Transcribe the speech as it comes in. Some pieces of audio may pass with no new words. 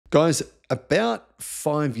Guys, about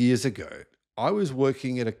 5 years ago, I was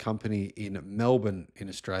working at a company in Melbourne, in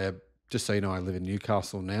Australia. Just so you know, I live in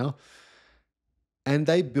Newcastle now. And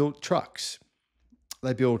they built trucks.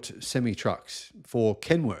 They built semi trucks for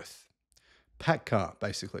Kenworth, pack car,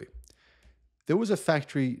 basically. There was a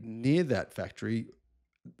factory near that factory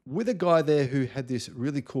with a guy there who had this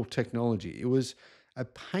really cool technology. It was a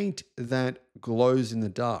paint that glows in the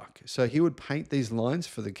dark. So he would paint these lines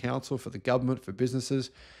for the council, for the government, for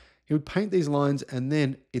businesses. He would paint these lines, and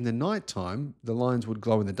then in the nighttime, the lines would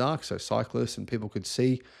glow in the dark so cyclists and people could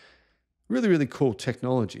see. Really, really cool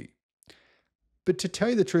technology. But to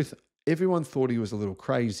tell you the truth, everyone thought he was a little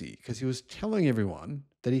crazy because he was telling everyone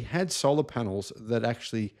that he had solar panels that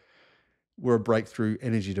actually were a breakthrough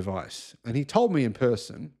energy device. And he told me in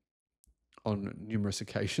person on numerous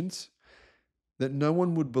occasions that no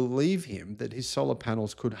one would believe him that his solar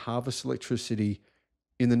panels could harvest electricity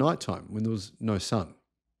in the nighttime when there was no sun.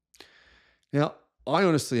 Now, I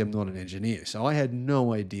honestly am not an engineer, so I had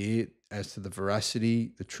no idea as to the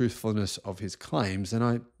veracity, the truthfulness of his claims. And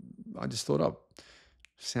I just thought, oh,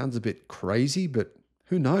 sounds a bit crazy, but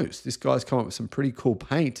who knows? This guy's come up with some pretty cool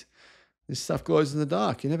paint. This stuff glows in the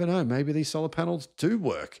dark. You never know. Maybe these solar panels do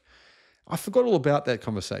work. I forgot all about that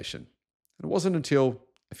conversation. And it wasn't until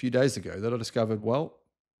a few days ago that I discovered, well,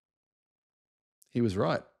 he was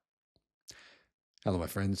right. Hello, my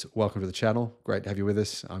friends. Welcome to the channel. Great to have you with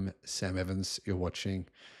us. I'm Sam Evans. You're watching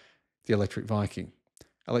the Electric Viking.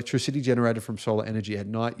 Electricity generated from solar energy at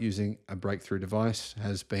night using a breakthrough device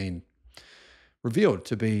has been revealed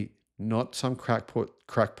to be not some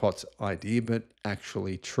crackpot's idea, but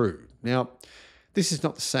actually true. Now, this is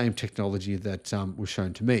not the same technology that was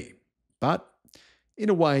shown to me, but in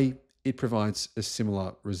a way, it provides a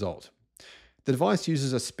similar result. The device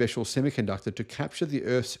uses a special semiconductor to capture the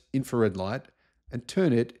Earth's infrared light and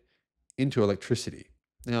turn it into electricity.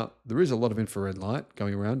 Now, there is a lot of infrared light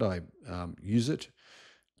going around. I use it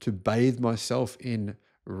to bathe myself in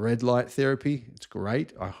red light therapy. It's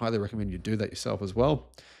great. I highly recommend you do that yourself as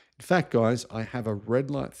well. In fact, guys, I have a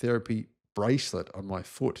red light therapy bracelet on my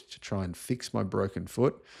foot to try and fix my broken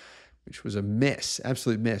foot, which was a mess,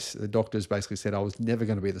 absolute mess. The doctors basically said I was never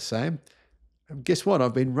going to be the same. And guess what?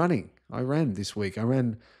 I've been running. I ran this week. I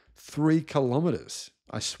ran 3 kilometers.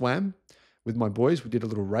 I swam with my boys. We did a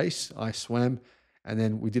little race. I swam, and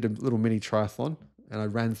then we did a little mini triathlon, and I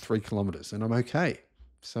ran 3 kilometers, and I'm okay.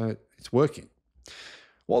 So it's working.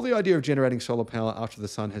 While the idea of generating solar power after the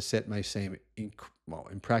sun has set may seem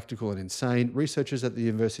impractical and insane, researchers at the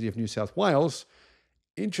University of New South Wales,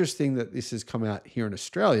 interesting that this has come out here in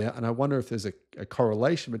Australia, and I wonder if there's a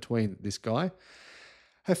correlation between this guy,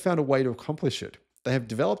 have found a way to accomplish it. They have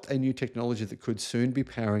developed a new technology that could soon be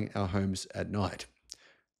powering our homes at night.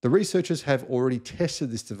 The researchers have already tested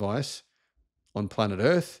this device on planet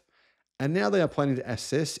Earth, and now they are planning to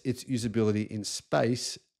assess its usability in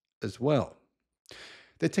space as well.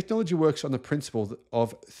 Their technology works on the principle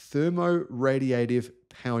of thermoradiative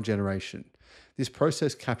power generation. This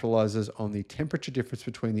process capitalizes on the temperature difference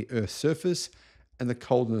between the Earth's surface and the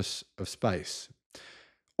coldness of space.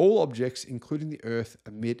 All objects, including the Earth,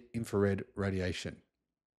 emit infrared radiation.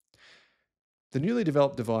 The newly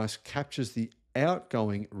developed device captures the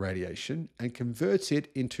outgoing radiation and converts it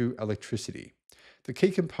into electricity. The key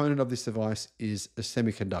component of this device is a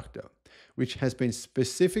semiconductor, which has been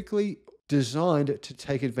specifically designed to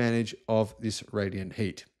take advantage of this radiant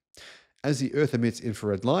heat. As the Earth emits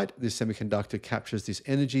infrared light, this semiconductor captures this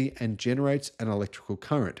energy and generates an electrical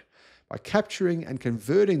current. By capturing and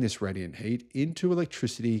converting this radiant heat into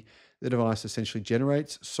electricity, the device essentially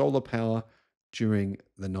generates solar power during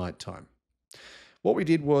the nighttime. What we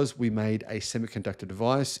did was we made a semiconductor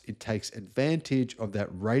device. It takes advantage of that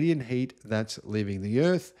radiant heat that's leaving the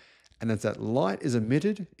Earth, and as that light is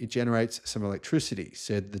emitted, it generates some electricity,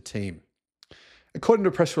 said the team. According to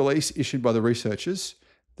a press release issued by the researchers,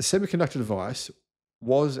 the semiconductor device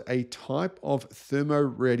was a type of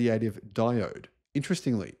thermoradiative diode.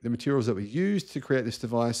 Interestingly, the materials that were used to create this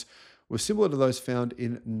device were similar to those found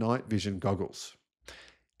in night vision goggles.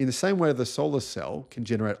 In the same way the solar cell can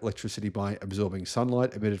generate electricity by absorbing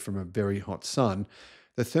sunlight emitted from a very hot sun,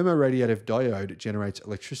 the thermoradiative diode generates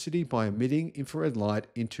electricity by emitting infrared light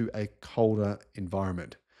into a colder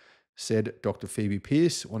environment, said Dr. Phoebe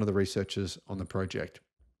Pierce, one of the researchers on the project.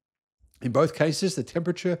 In both cases, the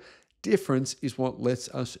temperature difference is what lets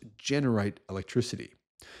us generate electricity.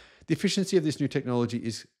 The efficiency of this new technology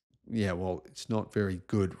is, it's not very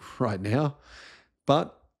good right now,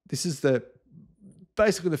 but this is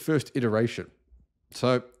basically the first iteration.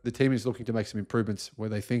 So the team is looking to make some improvements where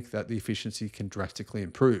they think that the efficiency can drastically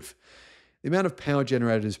improve. The amount of power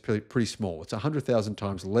generated is pretty small. It's 100,000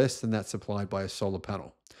 times less than that supplied by a solar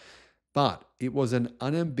panel. But it was an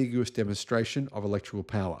unambiguous demonstration of electrical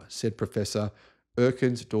power, said Professor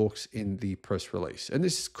Erkens Dorks in the press release. And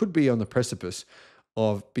this could be on the precipice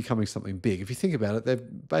of becoming something big. If you think about it,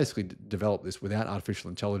 they've basically developed this without artificial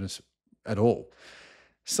intelligence at all.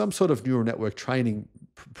 Some sort of neural network training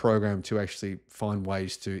program to actually find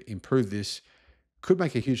ways to improve this could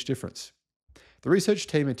make a huge difference. The research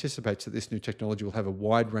team anticipates that this new technology will have a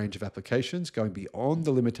wide range of applications going beyond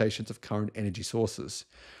the limitations of current energy sources.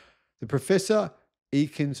 The Professor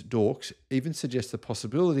Ekins Dorks even suggests the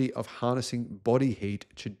possibility of harnessing body heat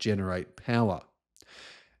to generate power.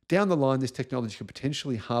 Down the line, this technology could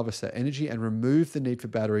potentially harvest that energy and remove the need for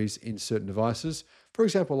batteries in certain devices, for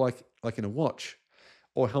example, like in a watch,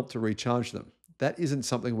 or help to recharge them. That isn't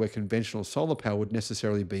something where conventional solar power would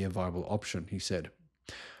necessarily be a viable option, he said.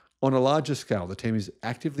 On a larger scale, the team is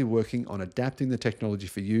actively working on adapting the technology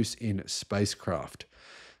for use in spacecraft.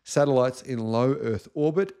 Satellites in low Earth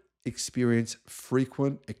orbit experience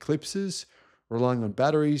frequent eclipses, relying on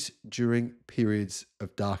batteries during periods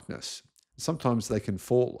of darkness. Sometimes they can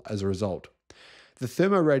fall as a result. The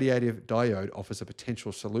thermoradiative diode offers a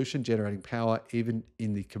potential solution, generating power even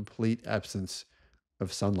in the complete absence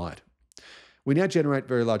of sunlight. We now generate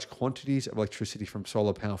very large quantities of electricity from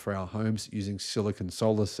solar power for our homes using silicon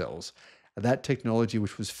solar cells. That technology,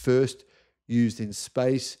 which was first used in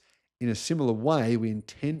space, in a similar way, we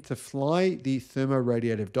intend to fly the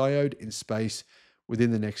thermoradiative diode in space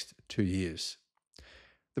within the next 2 years.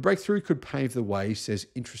 The breakthrough could pave the way, says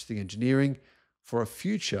Interesting Engineering, for a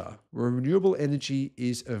future where renewable energy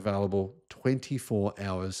is available 24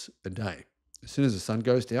 hours a day. As soon as the sun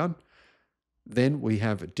goes down, then we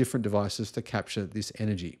have different devices to capture this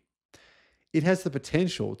energy. It has the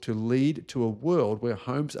potential to lead to a world where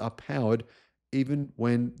homes are powered even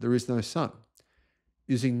when there is no sun,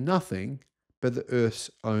 using nothing but the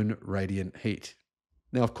Earth's own radiant heat.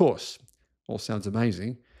 Now, of course, all sounds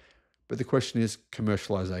amazing, but the question is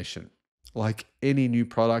commercialization. Like any new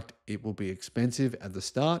product, it will be expensive at the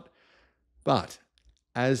start, but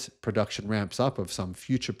as production ramps up of some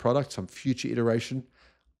future product, some future iteration,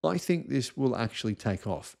 I think this will actually take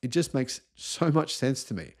off. It just makes so much sense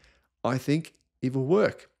to me. I think it will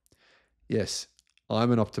work. Yes,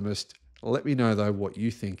 I'm an optimist. Let me know, though, what you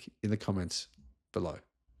think in the comments below.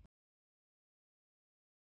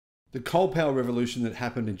 The coal power revolution that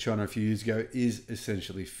happened in China a few years ago is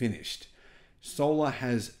essentially finished. Solar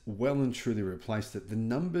has well and truly replaced it. The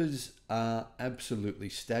numbers are absolutely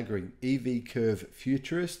staggering. EV Curve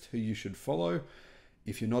Futurist, who you should follow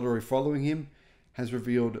if you're not already following him, has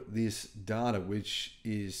revealed this data, which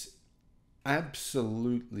is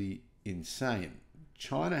absolutely insane.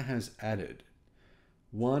 China has added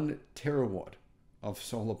 1 terawatt of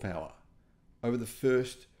solar power over the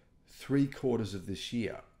first 3 quarters of this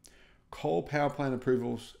year. Coal power plant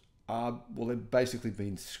approvals they've basically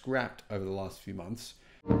been scrapped over the last few months.